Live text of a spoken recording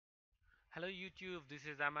Hello YouTube, this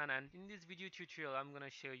is Aman, and in this video tutorial I'm going to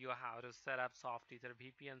show you how to set up SoftEther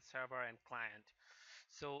VPN server and client.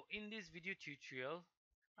 So in this video tutorial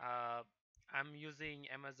uh, I'm using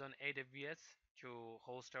Amazon AWS to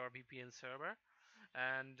host our VPN server,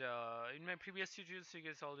 and in my previous tutorials you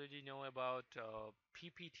guys already know about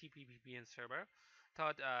PPTP VPN server.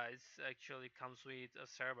 Thought it actually comes with a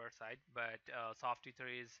server side, but SoftEther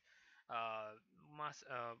is uh,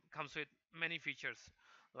 comes with many features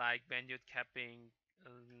like bandwidth capping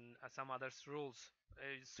and some others rules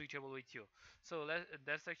is suitable with you. So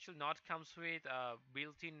that's actually not comes with a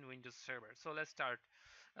built-in Windows server. So let's start.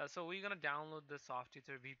 So we're gonna download the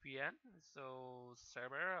SoftEther VPN. So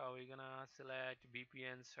server, we're gonna select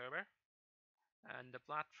VPN server and the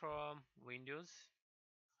platform Windows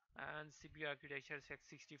and CPU architecture is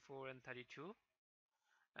x64 and 32.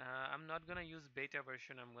 I'm not gonna use beta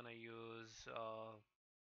version. I'm gonna use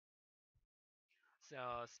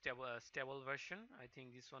stable version. I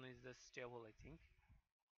think this one is the stable, I think.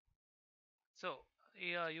 So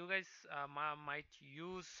yeah, you guys might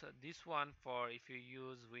use this one for if you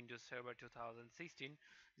use Windows Server 2016.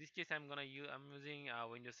 This case I'm using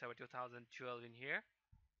Windows Server 2012 in here.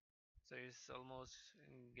 So it's almost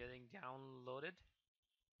getting downloaded.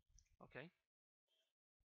 Okay,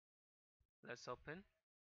 let's open.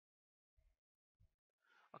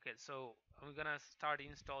 Okay, so I'm gonna start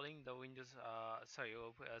installing the Windows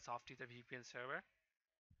SoftEther VPN server.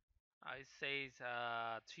 It says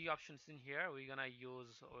three options in here. We're gonna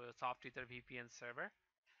use SoftEther VPN server,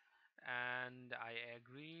 and I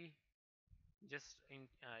agree. Just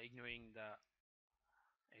ignoring the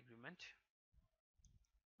agreement.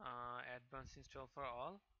 Advanced install for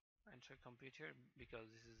all. Enter computer because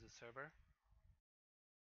this is the server.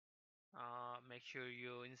 Make sure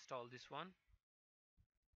you install this one.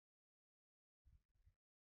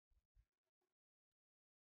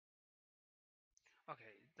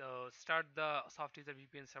 Okay, start the SoftEther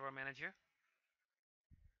VPN server manager.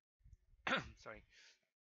 Sorry.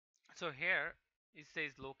 So here it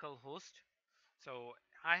says local host. So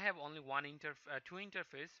I have only two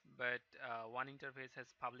interface, but one interface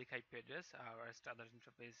has public IP address, whereas the other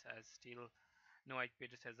interface has still no IP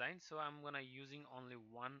address assigned. So I'm gonna using only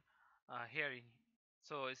one here.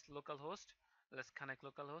 So it's localhost. Let's connect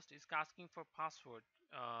localhost. It's asking for password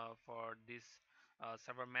for this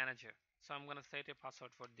server manager. So I'm gonna set a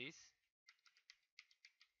password for this.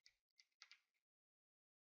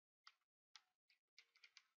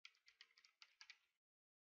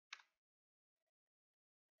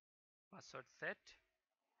 Password set,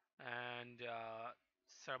 and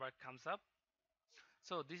server comes up.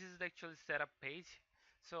 So this is the actual setup page.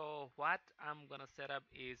 So what I'm gonna set up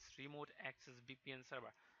is remote access VPN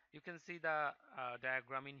server. You can see the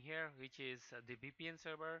diagram in here, which is the VPN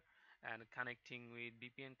server and connecting with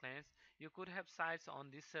VPN clients. You could have sites on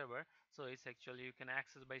this server, so it's actually you can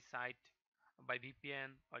access by site by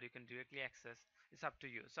VPN, or you can directly access. It's up to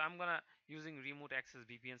you. So I'm gonna using remote access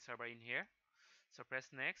VPN server in here. So press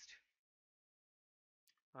next.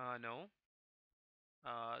 No.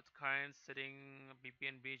 Current setting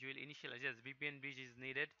VPN bridge will initialize. Yes, VPN bridge is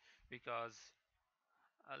needed because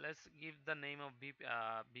let's give the name of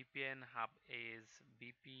VPN hub is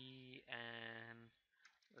VPN.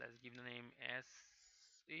 Let's give the name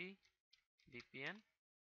SE VPN,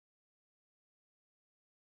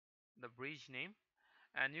 the bridge name,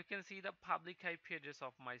 and you can see the public IP address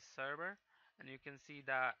of my server, and you can see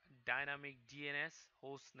the dynamic DNS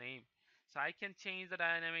host name. So I can change the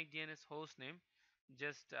dynamic DNS host name.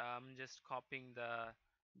 Just copying the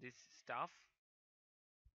this stuff.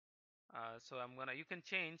 So I'm gonna you can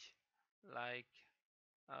change like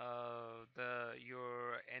the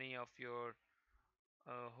your any of your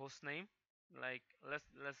host name, like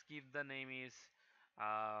let's give the name is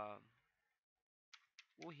uh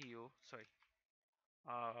Uhio, sorry,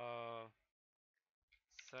 uh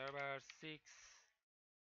server 6x.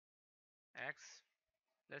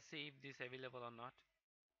 Let's see if this available or not.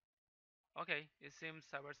 Okay, it seems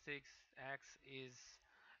server 6x is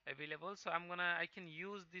available, so I can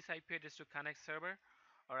use this IP address to connect server,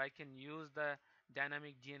 or I can use the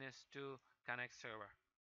dynamic DNS to connect server.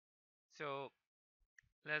 So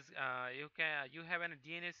you have a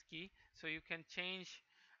DNS key, so you can change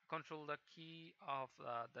control the key of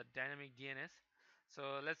the dynamic DNS.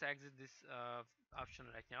 So let's exit this option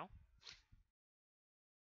right now.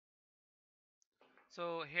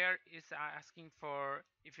 So here is asking for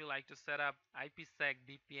if you like to set up IPSec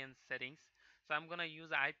VPN settings. So I'm gonna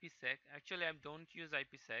use IPSec. Actually, I don't use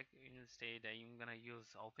IPSec. Instead, I'm gonna use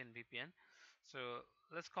OpenVPN. So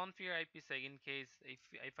let's configure IPSec in case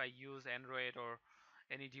if I use Android or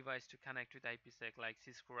any device to connect with IPsec like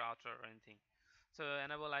Cisco router or anything. So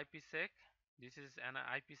enable IPsec. This is an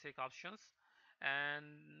IPsec options, and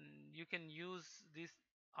you can use this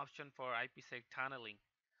option for IPsec tunneling.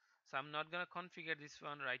 So I'm not gonna configure this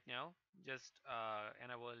one right now, just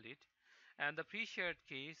enabled it. And the pre-shared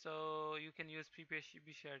key, so you can use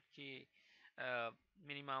pre-shared key uh,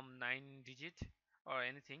 minimum 9 digit or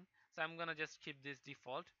anything. So I'm gonna just keep this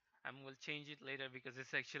default. I will change it later because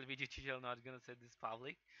it's actually video tutorial, not gonna set this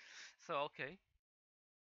public. So okay.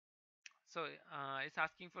 So it's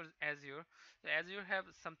asking for Azure. So Azure have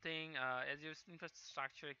something, Azure's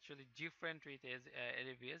infrastructure actually different with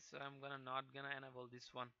AWS. So I'm gonna not gonna enable this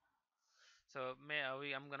one. So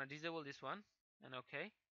I'm gonna disable this one and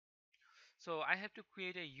okay. So I have to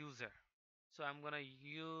create a user. So I'm gonna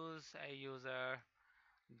use a user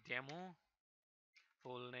demo,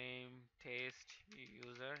 full name, test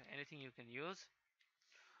user, anything you can use.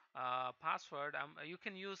 Password, you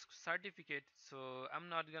can use certificate. So I'm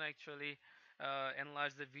not gonna actually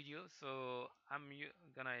enlarge the video. So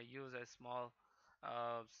gonna use a small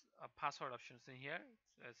password options in here.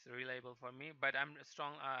 It's reliable for me, but I'm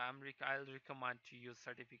strong. I'll recommend to use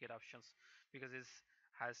certificate options because it's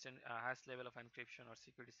highest level of encryption or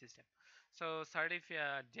security system. So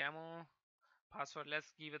certificate demo password.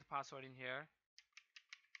 Let's give it password in here.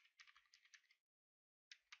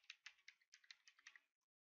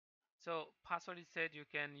 So password is said you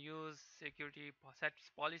can use security set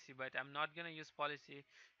policy, but I'm not gonna use policy.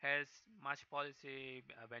 Has much policy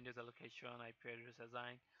vendors allocation, IP address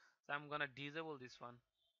assign. So I'm gonna disable this one.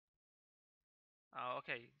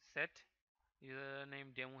 Okay, set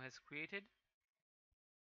username demo has created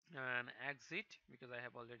and exit because I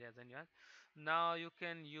have already assigned you. Now you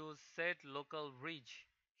can use set local bridge.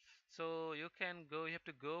 So you can go. You have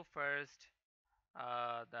to go first.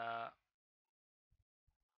 The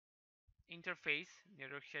interface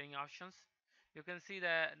network sharing options. You can see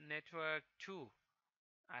the network 2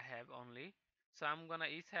 I have only. So I'm gonna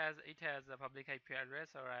it has a public IP address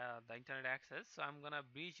or the internet access. So I'm gonna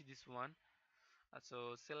bridge this one.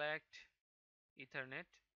 So select Ethernet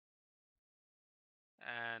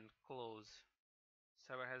and close.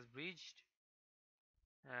 Server has breached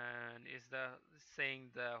and is the saying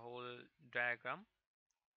the whole diagram.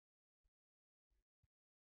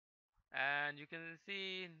 And you can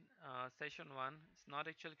see session 1 it's not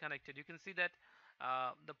actually connected. You can see that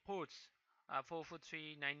the ports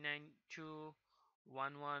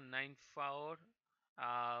 443.992.1194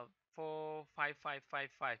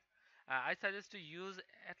 45555. I suggest to use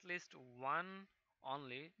at least one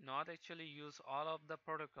only, not actually use all of the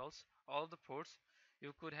protocols, all the ports.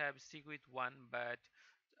 You could have stick with one, but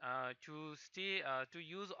to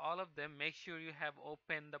use all of them, make sure you have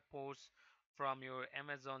opened the ports from your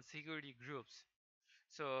Amazon security groups.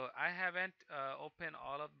 So I haven't opened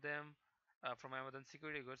all of them from Amazon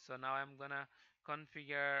security groups. So now I'm gonna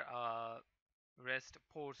configure REST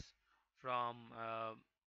ports from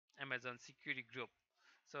Amazon security group.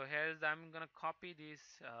 So here's I'm gonna copy this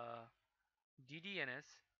DDNS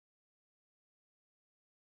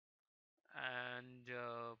and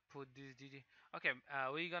put this DD. Okay,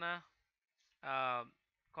 we're gonna um,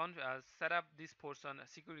 set up this ports on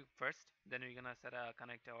security first. Then we're gonna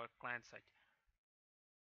connect our client side.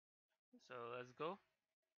 So let's go.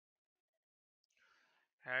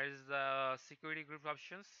 Here is the security group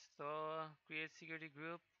options. So create security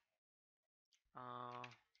group. Uh,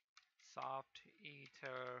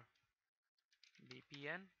 SoftEther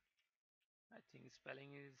VPN. I think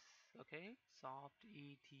spelling is okay.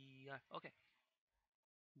 SoftEther. Okay.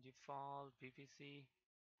 Default VPC.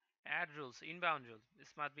 Add rules. Inbound rules.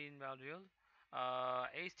 This must be inbound rule.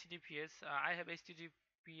 HTTPS. I have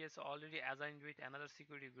HTTPS already assigned with another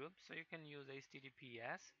security group, so you can use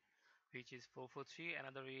HTTPS, which is 443.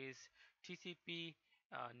 Another is TCP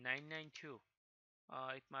 992.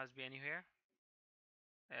 It must be anywhere,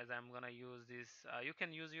 as I'm gonna use this. You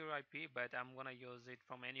can use your IP, but I'm gonna use it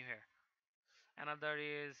from anywhere. Another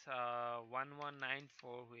is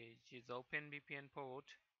 1194, which is OpenVPN port,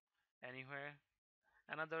 anywhere.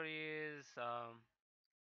 Another is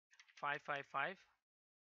 555,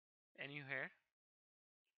 anywhere,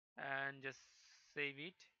 and just save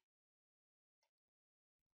it.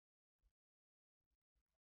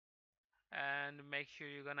 And make sure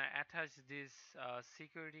you're gonna attach this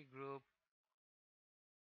security group,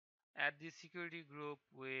 add this security group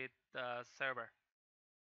with the server.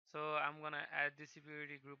 So I'm gonna add the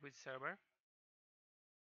security group with server,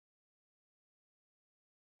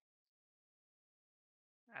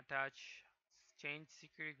 attach change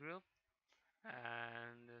security group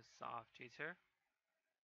and SoftEther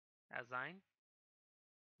assign.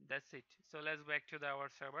 That's it. So let's back to our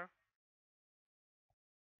server.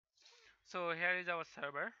 So here is our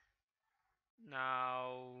server.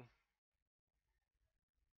 Now,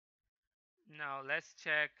 now let's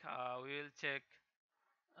check. We will check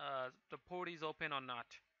the port is open or not.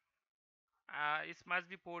 It must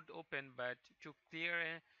be port open, but to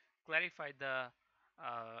clarify uh,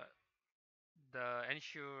 the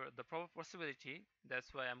ensure the proper possibility,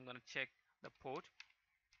 that's why I'm gonna check the port,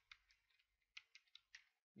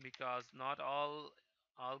 because not all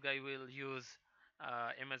guy will use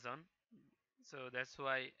Amazon. So that's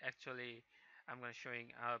why actually I'm gonna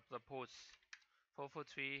showing the ports.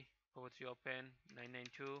 443 443 open,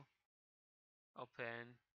 992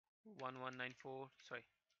 open, 1194, sorry,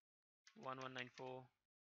 1194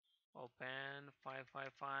 open,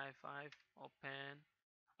 5555 open.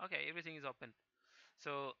 Okay, everything is open.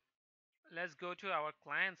 So let's go to our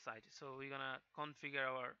client side. So we're gonna configure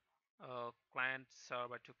our client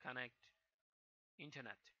server to connect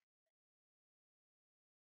internet.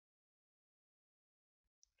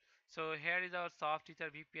 So here is our SoftEther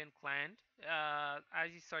VPN client.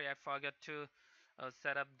 Sorry, I forgot to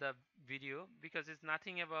set up the video, because it's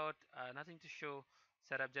nothing about nothing to show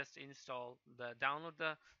setup. Just download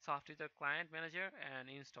the SoftEther client manager and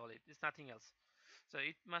install it. It's nothing else. So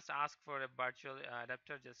it must ask for a virtual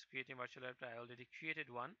adapter. Just creating virtual adapter. I already created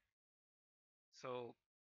one. So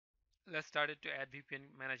let's start it to add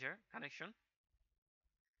VPN manager connection.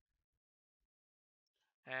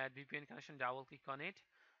 Add VPN connection. Double click on it.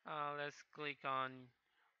 Let's click on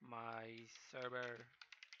my server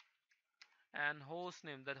and host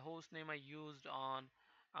name. That host name I used on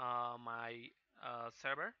my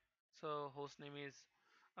server. So host name is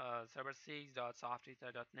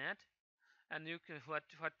server6.softether.net, and you can what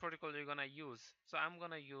protocol you're gonna use. So I'm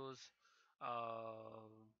gonna use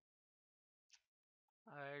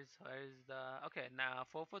where's the okay, now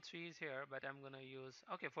 443 is here, but I'm gonna use,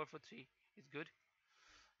 okay, 443 is good.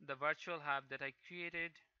 The virtual hub that I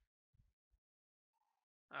created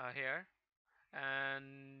here,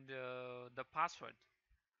 and the password.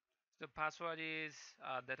 The password is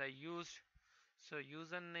that I used. So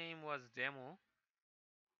username was demo,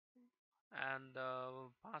 and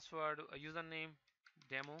password username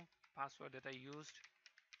demo, password that I used,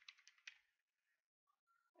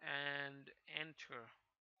 and enter.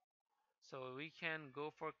 So we can go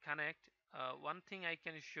for connect. One thing I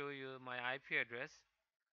can show you, my IP address,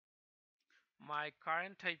 my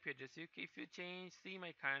current IP address. If you see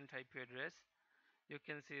my current IP address, you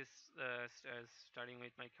can see starting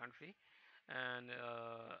with my country, and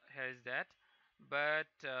here is that. But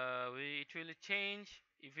it will change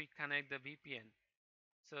if we connect the VPN.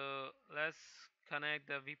 So let's connect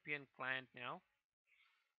the VPN client now.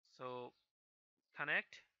 So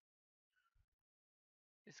connect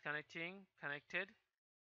is connected.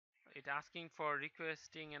 It asking for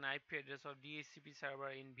requesting an IP address of DHCP server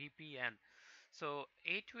in VPN. So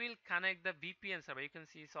it will connect the VPN server. You can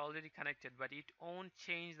see it's already connected, but it won't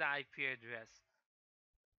change the IP address.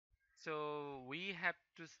 So we have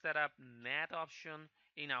to set up NAT option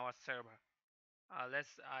in our server.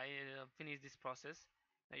 Let's finish this process.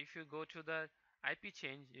 Now, if you go to the IP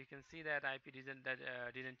change, you can see that IP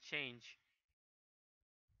didn't change.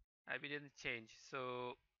 IP didn't change.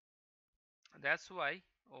 So that's why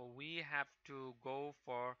we have to go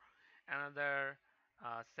for another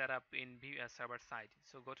setup in server side.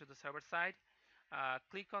 So go to the server side,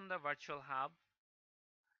 click on the virtual hub,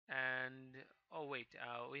 and oh wait,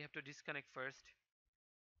 we have to disconnect first.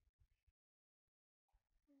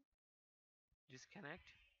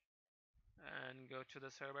 Disconnect and go to the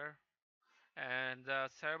server. And the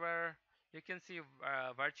server, you can see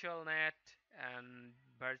virtual NAT and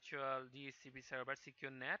virtual DHCP server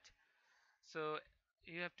secure NAT. So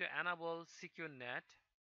you have to enable secure NAT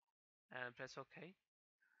and press OK.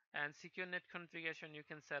 And secure NAT configuration, you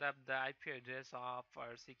can set up the IP address of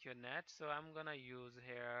our secure NAT. So I'm gonna use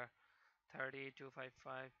here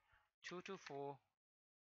 30.255.224.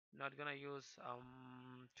 Not gonna use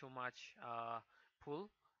too much pool.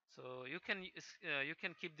 So you can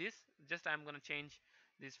keep this. Just I'm gonna change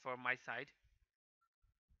this for my side.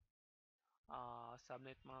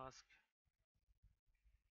 Subnet mask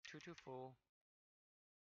 224,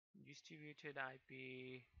 distributed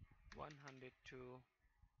IP 102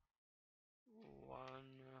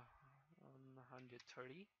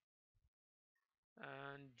 130,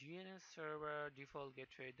 and DNS server default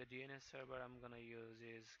gateway. The DNS server I'm gonna use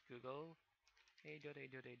is Google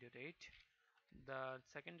 8.8.8.8. The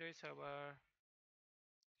secondary server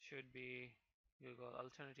should be Google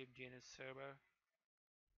alternative DNS server.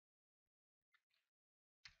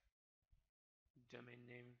 Domain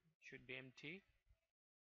name should be empty.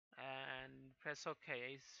 and press OK.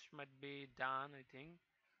 It might be done, I think.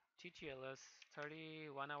 TTLS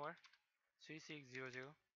 31 hour 3600.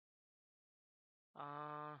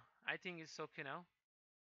 I think it's okay now.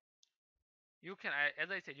 You can,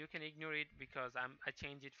 as I said, you can ignore it because I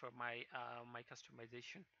changed it for my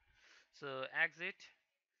customization. So exit,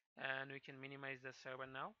 and we can minimize the server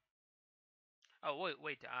now. Oh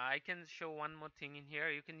wait, I can show one more thing in here.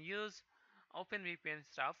 You can use OpenVPN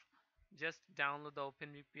stuff. Just download the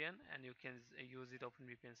OpenVPN and you can use it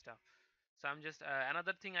OpenVPN stuff. So I'm just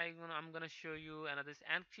another thing I'm gonna show you another is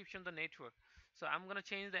encryption the network. So I'm gonna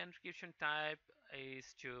change the encryption type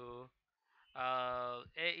is to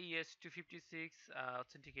AES 256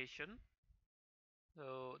 authentication.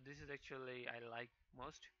 So this is actually I like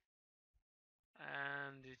most,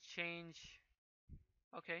 and change.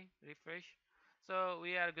 Okay, refresh. So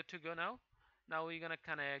we are good to go now. Now we're gonna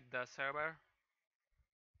connect the server.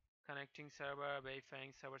 Connecting server,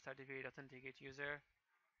 verifying server certificate, authenticate user.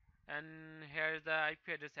 And here's the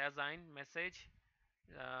IP address assigned message.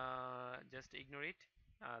 Just ignore it.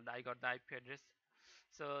 I got the IP address.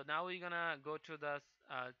 So now we're gonna go to the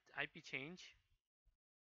IP change.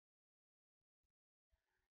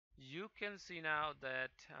 You can see now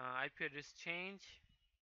that IP address change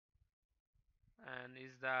and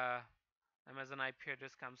is the Amazon IP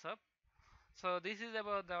address comes up. So this is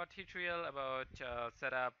about the tutorial about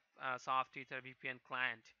set up SoftEther VPN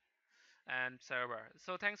client and server.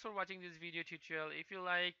 So thanks for watching this video tutorial. If you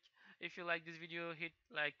like this video, hit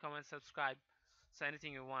like, comment, subscribe. So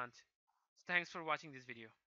anything you want. So thanks for watching this video.